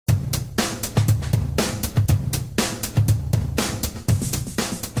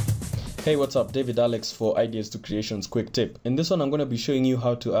Hey, what's up? David Alex for Ideas to Creations quick tip. In this one, I'm going to be showing you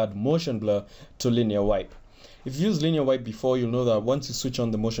how to add motion blur to linear wipe. If you've used linear wipe before, you'll know that once you switch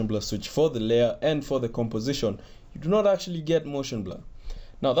on the motion blur switch for the layer and for the composition, you do not actually get motion blur.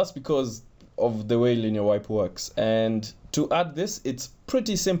 Now, that's because of the way linear wipe works. And to add this, it's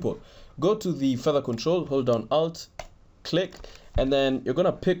pretty simple. Go to the feather control, hold down Alt, click, and then you're going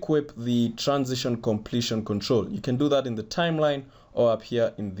to pick whip the transition completion control. You can do that in the timeline or up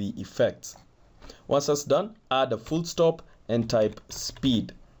here in the effects. Once that's done, add a full stop and type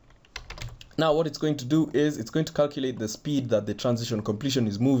speed. Now what it's going to do is it's going to calculate the speed that the transition completion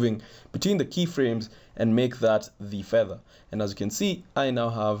is moving between the keyframes and make that the feather. And as you can see, I now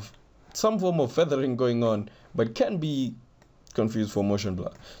have some form of feathering going on, but can be confused for motion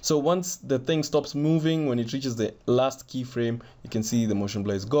blur. So once the thing stops moving, when it reaches the last keyframe, you can see the motion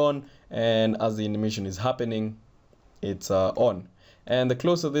blur is gone, and as the animation is happening, it's on. And the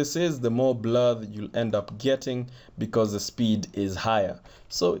closer this is, the more blur that you'll end up getting because the speed is higher.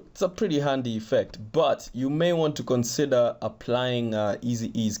 So it's a pretty handy effect, but you may want to consider applying easy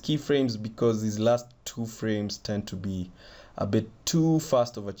ease keyframes because these last two frames tend to be a bit too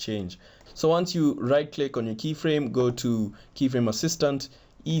fast of a change. So once you right click on your keyframe, go to keyframe assistant,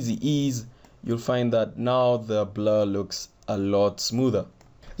 easy ease, you'll find that now the blur looks a lot smoother.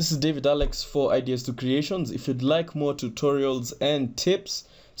 This is David Alex for Ideas to Creations. If you'd like more tutorials and tips,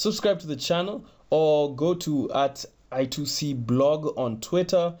 subscribe to the channel or go to @I2C blog on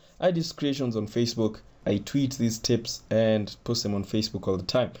Twitter, Ideas to Creations on Facebook. I tweet these tips and post them on Facebook all the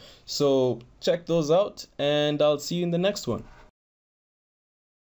time. So check those out and I'll see you in the next one.